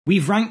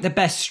We've ranked the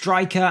best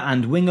striker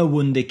and winger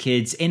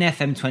Wonderkids in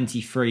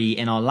FM23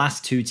 in our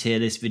last two tier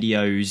list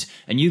videos,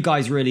 and you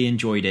guys really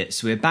enjoyed it,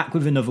 so we're back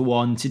with another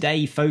one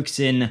today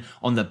focusing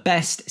on the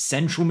best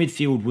central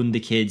midfield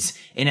Wonderkids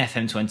in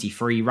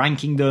FM23,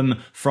 ranking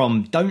them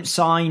from don't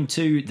sign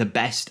to the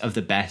best of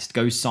the best,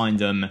 go sign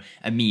them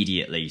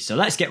immediately. So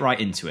let's get right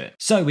into it.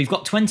 So we've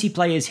got 20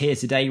 players here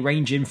today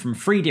ranging from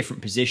 3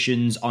 different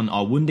positions on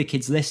our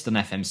Wonderkids list on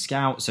FM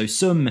Scout, so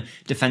some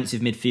defensive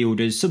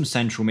midfielders, some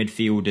central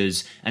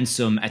midfielders, and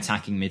some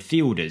attacking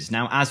midfielders.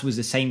 Now, as was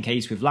the same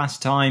case with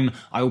last time,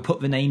 I will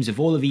put the names of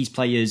all of these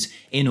players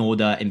in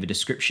order in the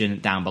description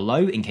down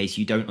below in case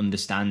you don't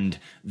understand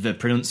the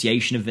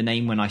pronunciation of the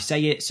name when I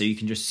say it, so you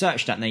can just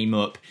search that name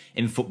up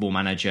in Football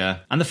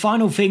Manager. And the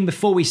final thing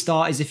before we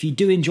start is if you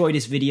do enjoy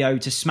this video,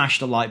 to smash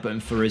the like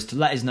button for us to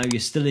let us know you're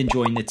still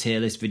enjoying the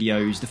tier list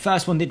videos. The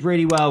first one did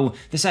really well,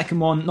 the second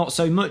one not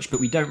so much, but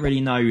we don't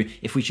really know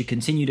if we should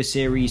continue the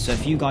series, so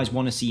if you guys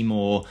want to see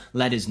more,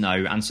 let us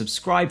know, and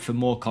subscribe for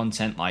more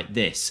content like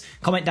this.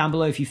 Comment down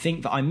below if you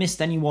think that I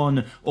missed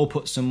anyone or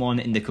put someone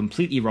in the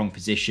completely wrong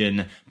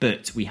position,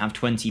 but we have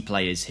 20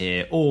 players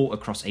here, all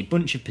across a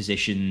bunch of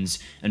positions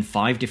and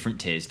 5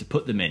 different tiers to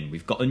put them in.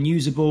 We've got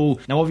unusable.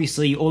 Now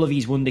obviously all of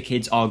these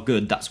Wonderkids are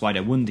good, that's why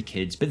they're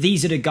Wonderkids, but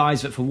these are the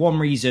guys that for one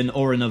reason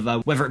or another,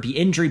 whether it be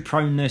injury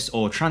proneness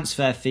or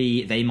transfer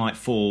fee, they might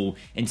fall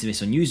into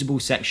this unusable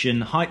section.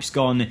 Hype's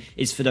Gone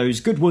is for those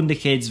good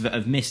Wonderkids that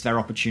have missed their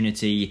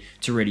opportunity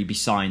to really be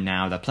signed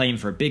now. They're playing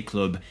for a big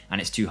club and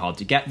it's too hard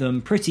to get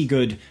them. Pretty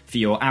good for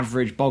your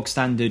average, bog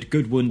standard,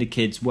 good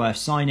Wonderkids worth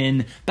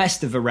signing.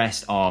 Best of the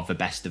rest are the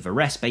best of the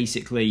rest,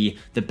 basically.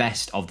 The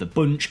best of the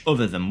bunch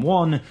other than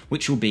one,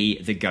 which will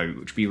be the GOAT,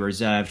 which will be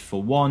reserved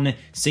for one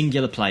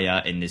singular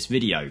player in this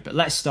video. But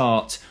let's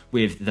start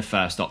with the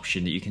first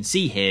option that you can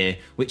see here,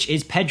 which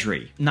is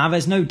Pedri. Now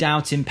there's no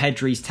doubt in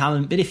Pedri's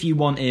talent, but if you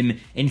want him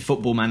in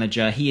Football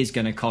Manager, he is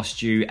going to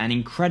cost you an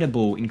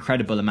incredible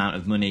amount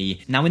of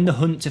money. Now in the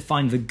hunt to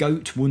find the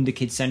GOAT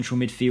Wonderkid central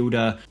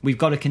midfielder, we've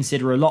got to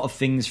consider a lot of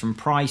things from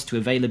price to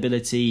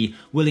availability,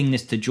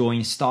 willingness to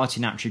join,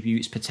 starting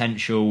attributes,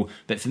 potential,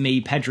 but for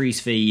me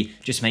Pedri's fee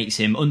just makes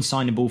him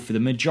unsignable for the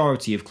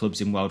majority of clubs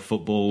in world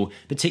football,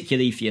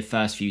 particularly for your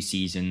first few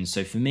seasons,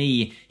 so for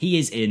me he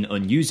is in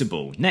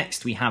unusable.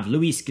 Next we have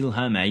Luis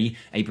Guilherme,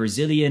 a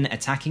Brazilian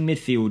attacking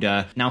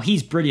midfielder. Now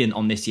he's brilliant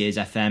on this year's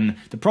FM.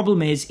 The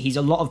problem is he's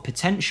a lot of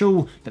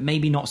potential, but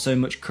maybe not so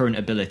much current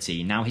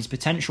ability. Now his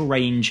potential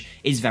range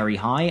is very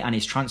high and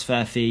his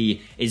transfer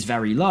fee is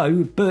very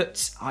low,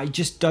 but I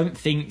just don't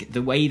think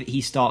the way that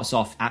he starts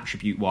off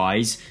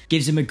attribute-wise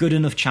gives him a good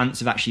enough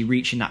chance of actually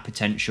reaching that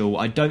potential.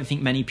 I don't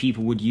think many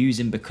people would use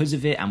him because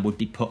of it and would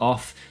be put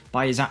off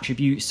by his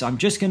attributes, so I'm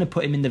just going to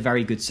put him in the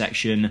very good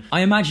section.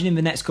 I imagine in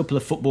the next couple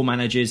of football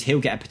managers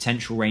he'll get a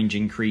potential range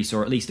increase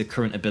or at least a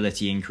current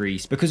ability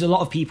increase, because a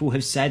lot of people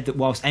have said that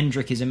whilst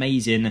Endrick is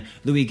amazing,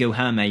 Luis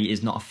Guilherme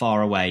is not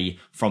far away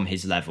from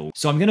his level.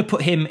 So I'm going to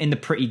put him in the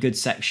pretty good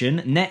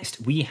section.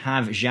 Next we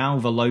have Joao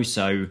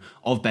Veloso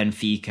of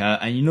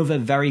Benfica, another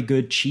very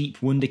good cheap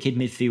Wonderkid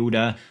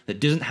midfielder that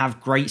doesn't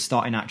have great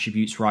starting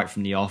attributes right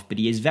from the off, but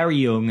he is very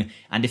young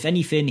and if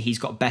anything he's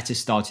got better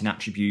starting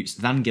attributes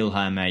than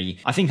Guilherme.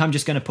 I think I'm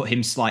just going to put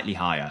him slightly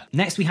higher.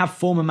 Next we have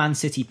former Man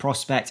City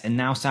prospect and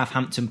now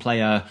Southampton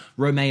player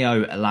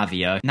Romeo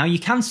Lavia. Now you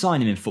can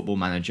sign him in Football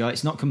Manager,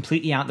 it's not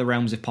completely out the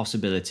realms of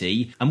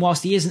possibility, and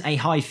whilst he isn't a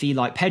high fee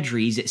like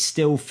Pedri's, it's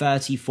still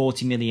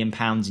 30-40 million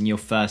pounds in your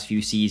first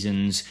few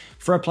seasons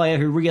for a player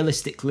who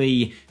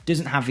realistically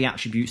doesn't have the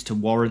attributes to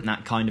warrant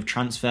that kind of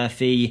transfer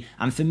fee.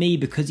 And for me,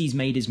 because he's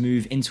made his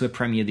move into a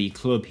Premier League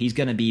club, he's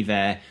going to be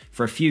there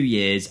for a few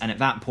years, and at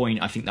that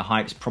point I think the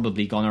hype's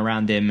probably gone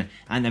around him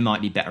and there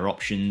might be better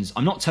options.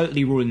 I'm not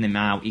totally ruling him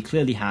out, he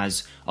clearly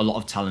has a lot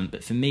of talent,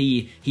 but for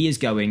me he is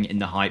going in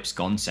the hype's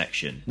gone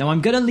section. Now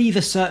I'm going to leave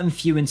a certain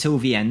few until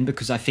the end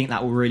because I think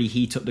that will really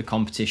heat up the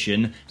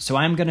competition, so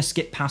I am going to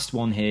skip past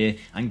one here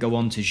and go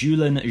on to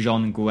Julen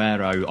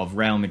Guerriro of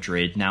Real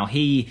Madrid. Now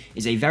he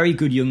is a very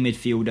good young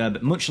midfielder,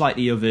 but much like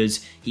the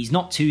others, he's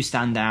not too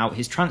standout.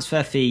 His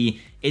transfer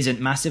fee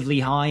isn't massively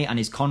high and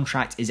his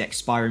contract is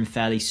expiring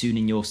fairly soon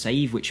in your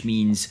save, which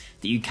means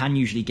that you can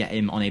usually get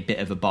him on a bit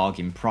of a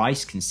bargain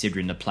price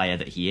considering the player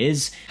that he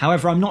is.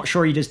 However, I'm not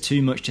sure he does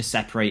too much to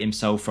separate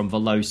himself from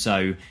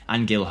Veloso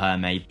and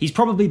Guilherme. He's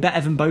probably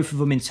better than both of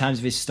them in terms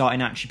of his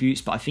starting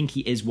attributes, but I think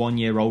he is 1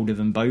 year older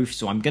than both,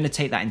 so I'm going to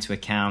take that into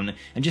account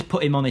and just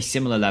put him on a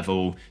similar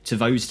level to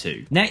those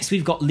two. Next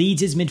we've got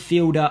Leeds'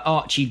 midfielder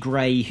Archie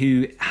Gray,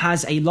 who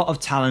has a lot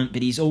of talent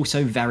but he's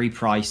also very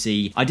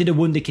pricey. I did a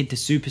Wonderkid to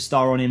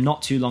Superstar on him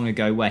not too long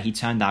ago where he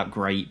turned out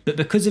great, but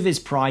because of his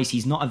price,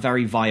 he's not a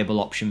very viable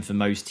option for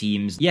most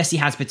teams. Yes, he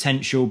has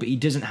potential, but he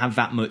doesn't have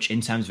that much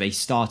in terms of a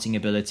starting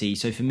ability,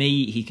 so for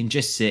me, he can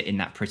just sit in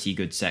that pretty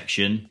good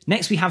section.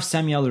 Next, we have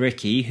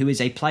Samuele, who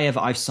is a player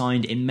that I've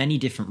signed in many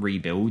different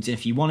rebuilds, and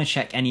if you want to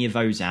check any of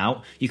those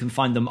out, you can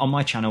find them on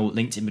my channel,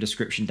 linked in the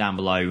description down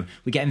below.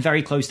 We're getting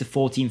very close to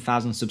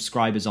 14,000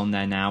 subscribers on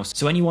there now,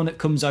 so anyone that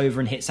comes over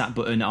and hits that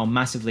button, I'll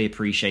massively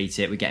appreciate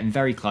it. We're getting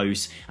very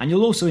close, and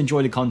you'll also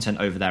enjoy the content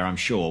over there, I'm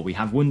sure. We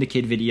have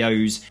Wonderkid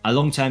videos, a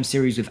long-term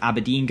series with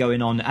Aberdeen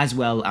going on, as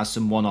well as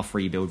some one-off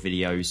rebuild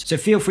videos, so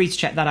feel free to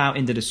check that out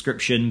in the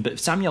description. But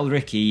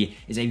Samuele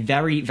is a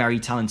very, very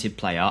talented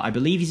player. I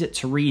believe he's at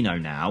Torino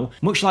now.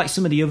 Much like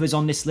some of the others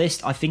on this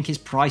list, I think his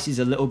price is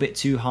a little bit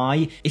too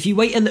high. If you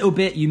wait a little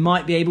bit, you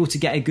might be able to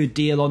get a good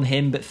deal on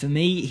him, but for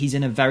me, he's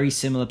in a very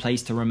similar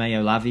place to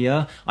Romeo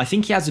Lavia. I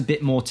think he has a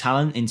bit more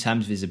talent in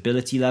terms of his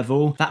ability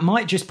level. That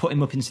might just put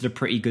him up into the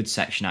pretty good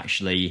section,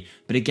 actually,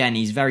 but again,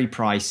 he's very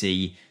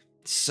pricey.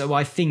 So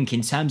I think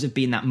in terms of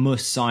being that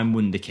must-sign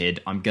Wonderkid,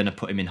 I'm going to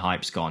put him in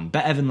Hype's Gone.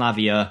 Better than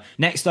Lavia.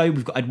 Next though,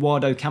 we've got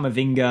Eduardo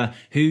Camavinga,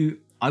 who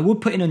I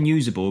would put in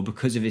unusable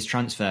because of his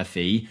transfer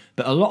fee,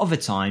 but a lot of the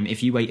time,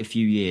 if you wait a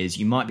few years,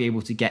 you might be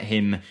able to get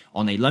him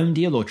on a loan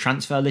deal or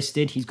transfer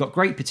listed. He's got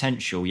great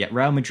potential, yet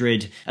Real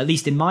Madrid, at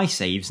least in my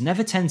saves,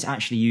 never tend to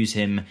actually use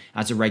him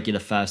as a regular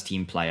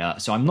first-team player,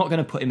 so I'm not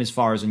going to put him as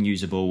far as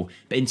unusable,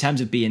 but in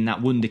terms of being that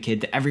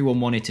Wonderkid that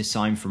everyone wanted to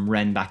sign from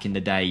Rennes back in the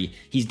day,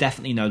 he's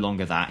definitely no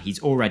longer that. He's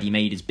already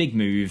made his big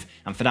move,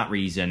 and for that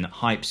reason,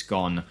 Hype's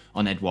Gone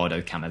on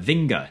Eduardo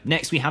Camavinga.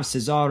 Next, we have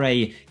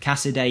Cesare,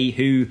 Casadei,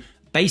 who,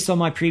 based on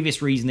my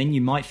previous reasoning,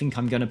 you might think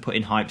I'm going to put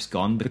in Hype's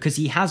Gone because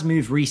he has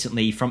moved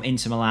recently from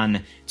Inter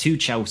Milan to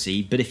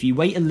Chelsea, but if you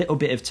wait a little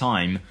bit of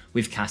time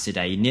with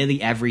Casadei,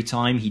 nearly every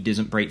time he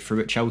doesn't break through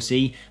at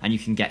Chelsea and you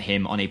can get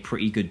him on a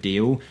pretty good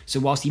deal.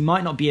 So whilst he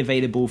might not be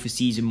available for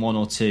season 1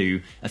 or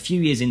 2, a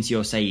few years into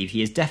your save,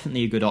 he is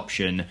definitely a good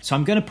option. So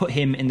I'm going to put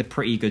him in the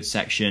pretty good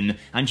section,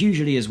 and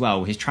usually as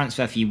well, his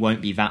transfer fee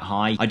won't be that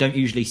high. I don't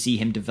usually see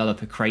him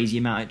develop a crazy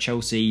amount at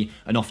Chelsea,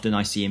 and often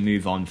I see him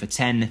move on for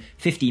 10,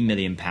 15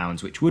 million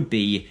pounds, which would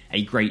be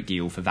a great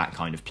deal for that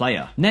kind of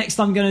player. Next,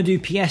 I'm going to do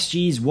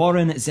PSG's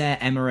Warren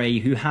Zaire-Emery,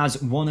 who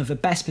has one of the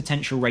best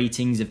potential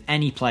ratings of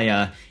any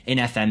player in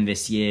FM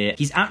this year.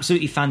 He's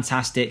absolutely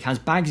fantastic, has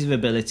bags of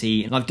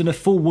ability, and I've done a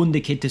full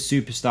Wonderkid to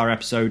Superstar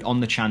episode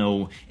on the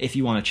channel if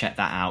you want to check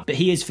that out. But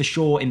he is for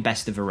sure in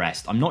best of the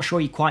rest. I'm not sure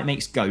he quite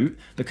makes GOAT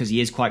because he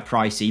is quite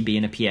pricey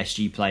being a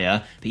PSG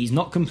player, but he's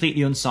not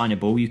completely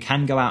unsignable. You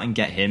can go out and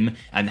get him,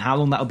 and how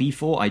long that'll be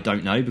for, I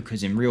don't know,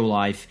 because in real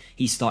life,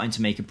 he's starting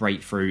to make a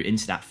breakthrough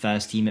into that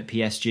first team at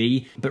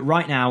PSG. But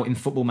right now, in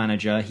Football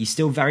Manager, he's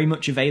still very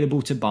much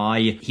available to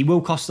buy. He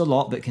will cost a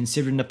lot, but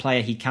considering the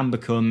player he can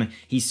become,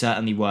 he's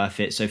certainly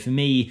worth it. So for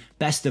me,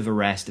 best of the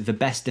rest, the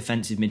best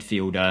defensive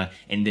midfielder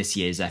in this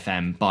year's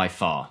FM by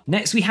far.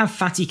 Next, we have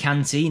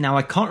Faticanti. Now,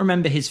 I can't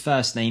remember his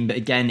first name, but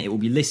again, it will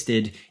be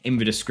listed in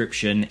the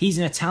description. He's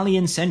an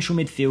Italian central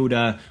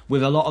midfielder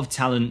with a lot of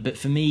talent, but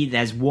for me,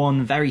 there's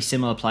one very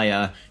similar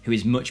player who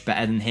is much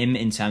better than him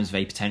in terms of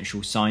a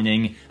potential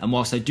signing. And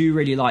whilst I do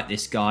really like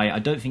this guy, I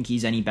don't think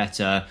he's any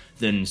better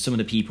than some of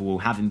the people will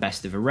have in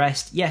best of the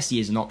rest. Yes, he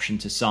is an option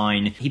to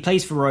sign. He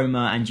plays for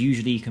Roma, and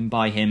usually you can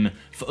buy him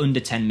for under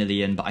 10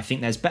 million, but I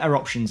think there's better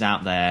options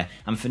out there,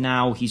 and for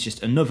now, he's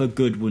just another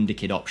good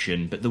Wonderkid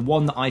option. But the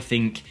one that I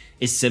think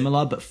is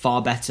similar but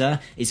far better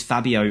is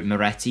Fabio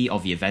Miretti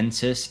of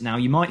Juventus. Now,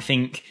 you might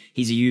think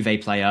he's a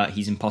Juve player,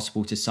 he's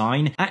impossible to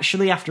sign.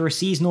 Actually, after a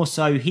season or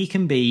so, he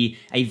can be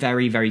a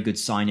very, very good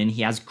signing.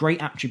 He has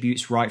great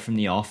attributes right from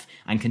the off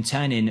and can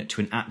turn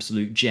into an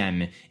absolute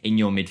gem in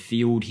your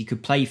midfield. He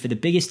could play for the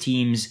biggest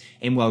teams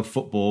in world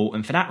football,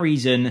 and for that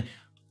reason,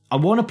 I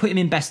want to put him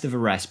in best of the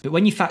rest, but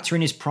when you factor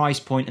in his price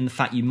point and the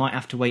fact you might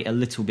have to wait a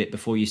little bit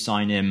before you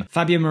sign him,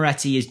 Fabio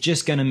Miretti is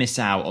just going to miss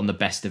out on the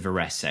best of the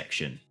rest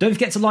section. Don't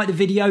forget to like the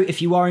video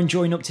if you are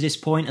enjoying up to this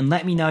point, and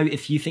let me know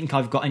if you think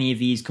I've got any of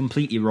these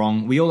completely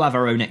wrong. We all have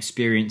our own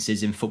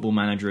experiences in Football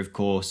Manager, of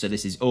course, so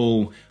this is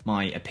all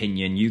my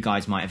opinion. You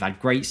guys might have had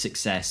great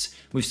success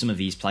with some of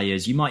these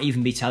players. You might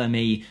even be telling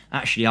me,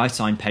 actually, I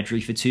signed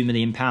Pedri for £2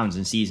 million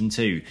in season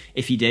 2.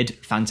 If you did,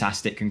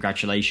 fantastic,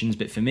 congratulations,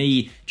 but for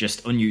me,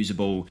 just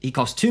unusable. He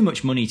costs too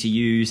much money to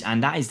use,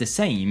 and that is the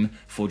same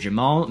for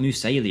Jamal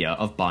Musiala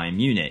of Bayern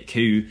Munich,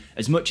 who,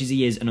 as much as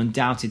he is an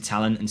undoubted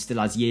talent and still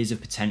has years of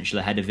potential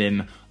ahead of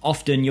him,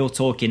 often you're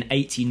talking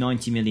 80,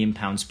 90 million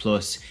pounds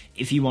plus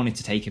if you wanted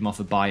to take him off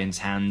of Bayern's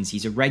hands.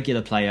 He's a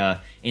regular player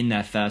in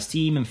their first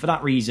team, and for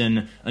that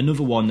reason,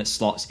 another one that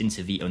slots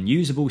into the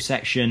unusable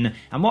section.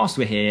 And whilst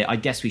we're here, I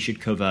guess we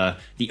should cover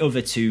the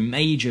other two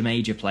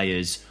major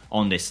players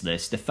on this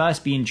list. The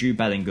first being Jude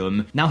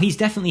Bellingham. Now, he's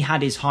definitely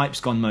had his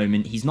Hype's Gone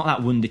moment. He's not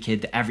that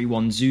Wonderkid that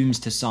everyone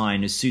zooms to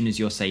sign as soon as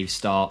your save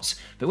starts,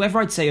 but whether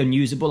I'd say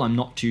unusable, I'm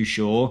not too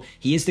sure.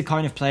 He is the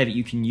kind of player that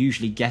you can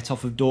usually get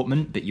off of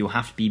Dortmund, but you'll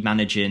have to be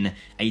managing managing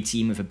a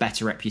team with a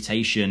better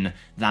reputation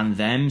than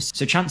them.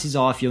 So chances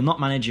are, if you're not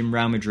managing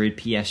Real Madrid,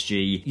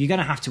 PSG, you're going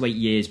to have to wait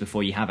years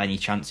before you have any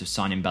chance of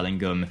signing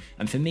Bellingham.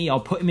 And for me, I'll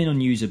put him in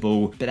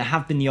unusable, but there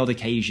have been the odd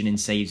occasion in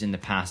saves in the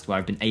past where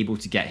I've been able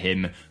to get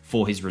him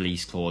for his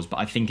release clause. But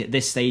I think at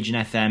this stage in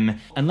FM,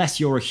 unless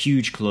you're a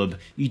huge club,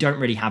 you don't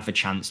really have a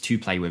chance to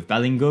play with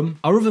Bellingham.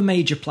 Our other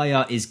major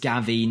player is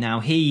Gavu. Now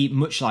he,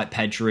 much like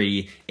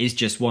Pedri, is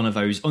just one of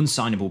those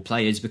unsignable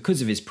players.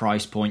 Because of his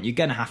price point, you're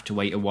going to have to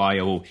wait a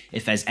while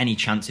if there's any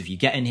chance of you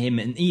getting him,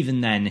 and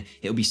even then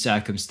it'll be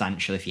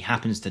circumstantial. If he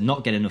happens to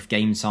not get enough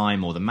game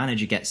time, or the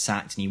manager gets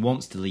sacked and he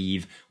wants to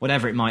leave,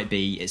 whatever it might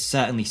be, it's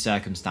certainly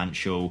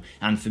circumstantial.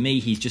 And for me,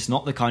 he's just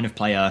not the kind of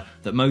player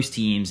that most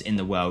teams in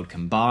the world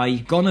can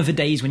buy. Gone are the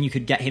days when you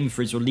could get him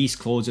for his release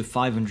clause of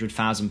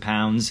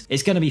 £500,000.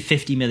 It's going to be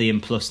 50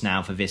 million plus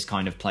now for this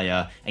kind of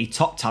player. A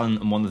top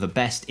talent and one of the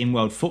best in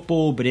world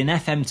football, but in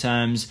FM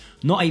terms,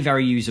 not a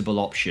very usable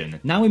option.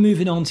 Now we're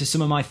moving on to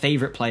some of my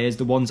favourite players,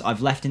 the ones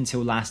I've left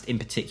until last in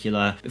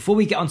particular. Before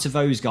we get onto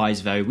those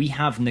guys though, we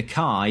have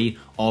Nakai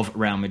of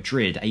Real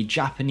Madrid, a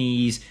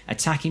Japanese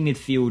attacking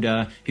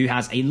midfielder who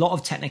has a lot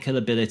of technical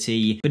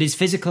ability, but his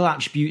physical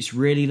attributes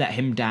really let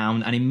him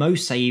down, and in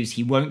most saves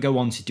he won't go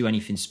on to do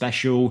anything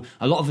special.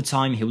 A lot of the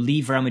time he'll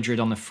leave Real Madrid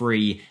on the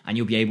free and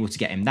you'll be able to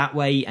get him that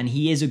way, and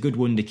he is a good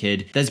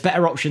Wonderkid. There's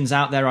better options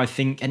out there, I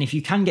think, and if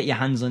you can get your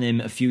hands on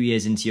him a few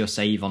years into your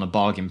save on a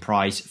bargain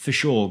price, for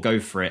sure, go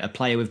for it. A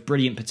player with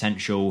brilliant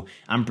potential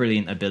and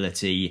brilliant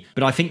ability,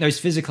 but I think those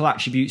physical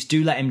attributes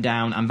do let him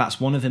down, and that's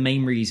one of the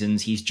main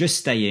reasons he's just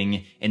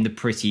staying in the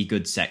pretty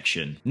good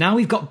section. Now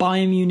we've got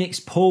Bayern Munich's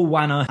Paul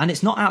Wanner, and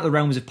it's not out of the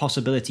realms of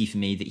possibility for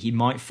me that he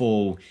might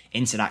fall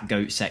into that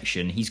GOAT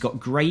section. He's got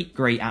great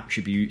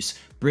attributes,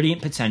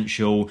 brilliant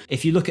potential.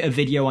 If you look at a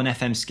video on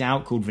FM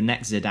Scout called The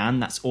Next Zidane,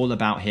 that's all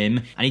about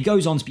him, and he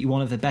goes on to be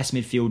one of the best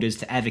midfielders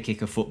to ever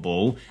kick a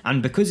football.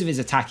 And because of his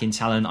attacking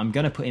talent, I'm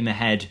going to put him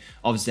ahead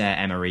of Zaire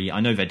Emery.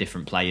 I know they're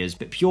different players,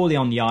 but purely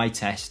on the eye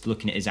test,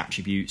 looking at his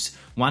attributes,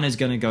 Wanner's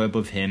going to go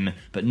above him,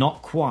 but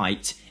not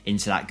quite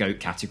into that GOAT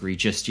category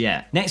just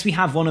yet. Next we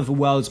have one of the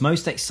world's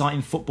most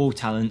exciting football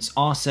talents,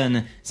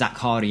 Arsen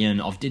Zakharayan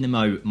of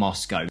Dynamo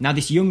Moscow. Now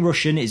this young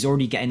Russian is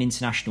already getting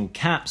international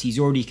caps, he's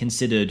already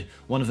considered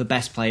one of the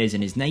best players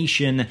in his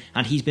nation,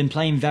 and he's been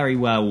playing very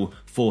well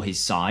for his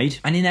side.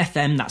 And in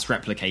FM, that's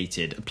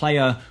replicated. A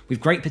player with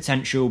great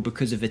potential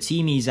because of the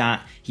team he's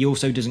at. He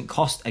also doesn't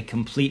cost a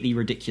completely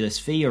ridiculous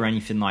fee or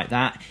anything like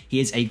that. He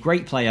is a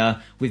great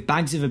player with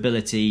bags of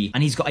ability,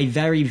 and he's got a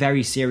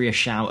very serious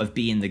shout of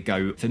being the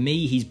GOAT. For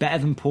me, he's better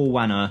than Paul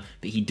Wanner,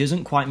 but he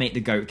doesn't quite make the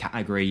GOAT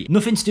category.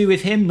 Nothing to do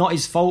with him, not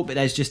his fault, but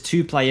there's just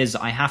two players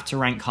that I have to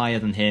rank higher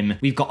than him.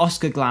 We've got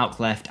Oscar Glauc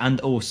left,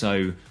 and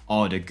also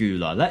Arda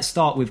Güler. Let's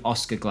start with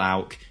Oscar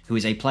Glauc, who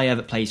is a player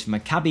that plays for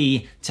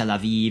Maccabi Tel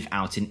Aviv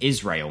out in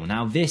Israel.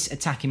 Now, this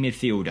attacking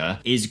midfielder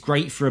is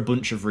great for a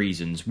bunch of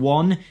reasons.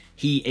 One,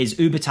 he is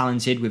uber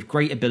talented with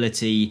great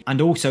ability and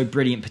also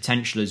brilliant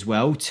potential as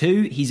well.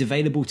 Two, he's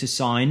available to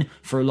sign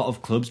for a lot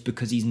of clubs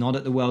because he's not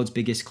at the world's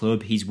biggest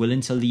club. He's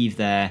willing to leave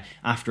there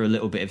after a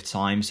little bit of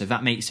time, so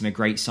that makes him a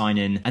great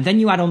sign-in. And then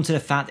you add on to the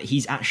fact that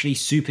he's actually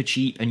super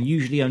cheap and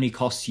usually only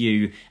costs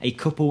you a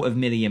couple of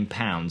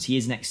 £1,000,000. He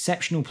is an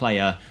exceptional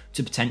player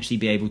to potentially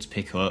be able to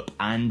pick up,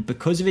 and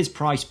because of his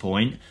price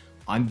point,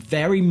 I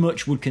very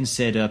much would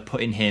consider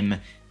putting him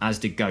as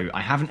the GOAT.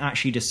 I haven't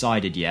actually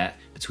decided yet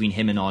between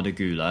him and Arda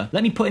Güler.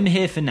 Let me put him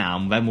here for now,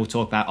 and then we'll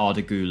talk about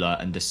Arda Güler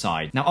and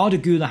decide. Now, Arda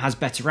Güler has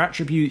better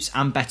attributes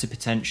and better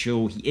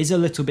potential. He is a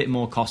little bit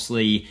more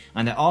costly,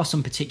 and there are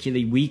some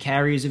particularly weak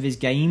areas of his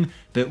game,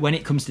 but when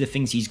it comes to the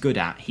things he's good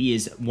at, he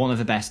is one of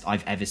the best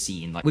I've ever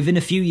seen. Like, within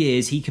a few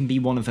years, he can be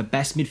one of the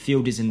best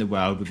midfielders in the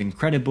world with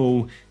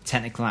incredible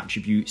technical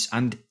attributes,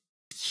 and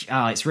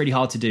it's really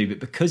hard to do, but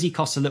because he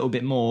costs a little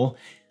bit more,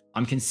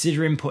 I'm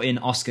considering putting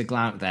Oscar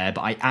Glauc there,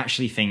 but I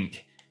actually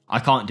think I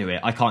can't do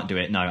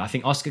it. No, I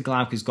think Oscar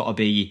Glauc has got to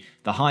be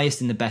the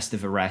highest and the best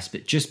of the rest,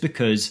 but just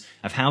because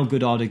of how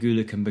good Arda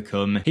Güler can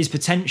become, his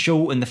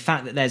potential, and the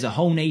fact that there's a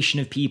whole nation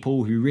of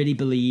people who really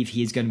believe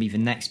he is going to be the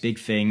next big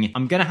thing,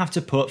 I'm going to have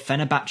to put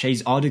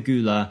Fenerbahce's Arda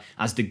Güler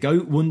as the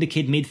GOAT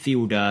Wonderkid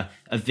midfielder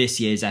of this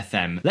year's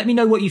FM. Let me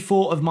know what you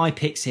thought of my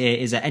picks here.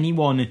 Is there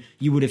anyone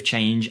you would have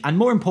changed? And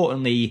more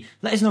importantly,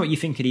 let us know what you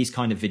think of these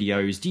kind of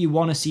videos. Do you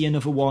want to see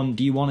another one?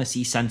 Do you want to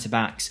see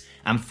centre-backs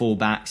and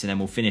full-backs? And then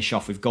we'll finish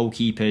off with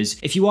goalkeepers.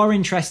 If you are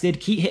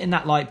interested, keep hitting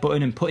that like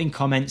button and putting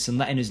comments and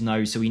letting us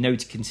know so we know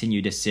to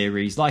continue this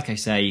series. Like I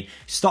say,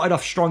 started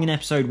off strong in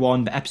episode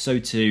 1, but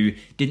episode 2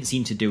 didn't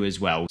seem to do as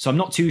well. So I'm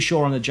not too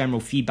sure on the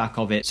general feedback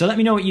of it. So let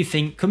me know what you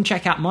think. Come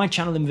check out my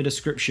channel in the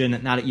description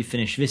now that you've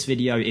finished this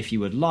video if you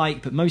would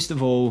like. But most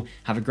of all,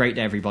 have a great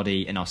day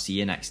everybody, and I'll see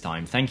you next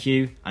time. Thank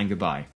you and goodbye.